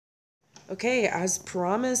Okay, as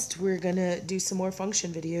promised, we're gonna do some more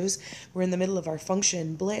function videos. We're in the middle of our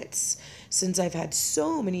function blitz. Since I've had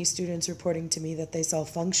so many students reporting to me that they saw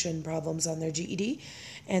function problems on their GED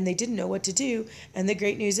and they didn't know what to do, and the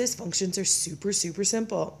great news is functions are super, super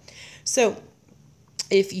simple. So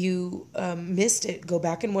if you missed it, go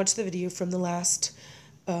back and watch the video from the last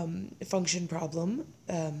function problem.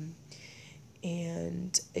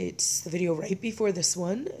 And it's the video right before this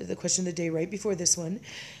one, the question of the day right before this one.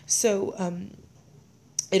 So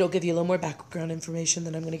it'll give you a little more background information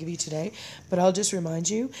than I'm going to give you today. But I'll just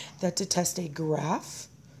remind you that to test a graph,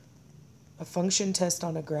 a function test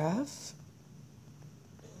on a graph,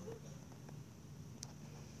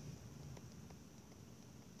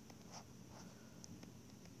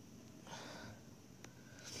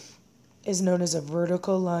 is known as a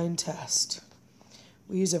vertical line test.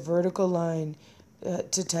 We use a vertical line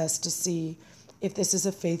to test to see if this is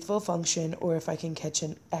a faithful function or if I can catch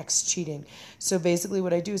an x cheating. So basically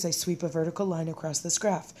what I do is I sweep a vertical line across this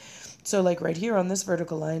graph. So like right here on this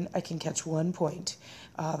vertical line, I can catch 1 point.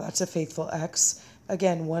 That's a faithful x.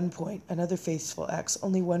 Again, 1 point, another faithful x.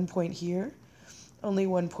 Only 1 point here, only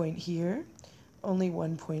 1 point here, only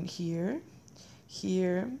 1 point here,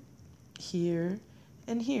 here, here,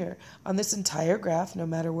 and here. On this entire graph, no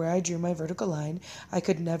matter where I drew my vertical line, I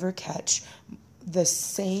could never catch the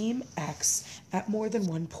same x at more than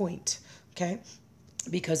 1 point, okay?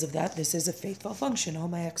 Because of that, this is a faithful function. All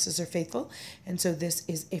my x's are faithful, and so this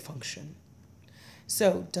is a function.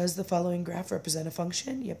 So, does the following graph represent a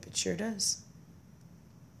function? Yep, it sure does.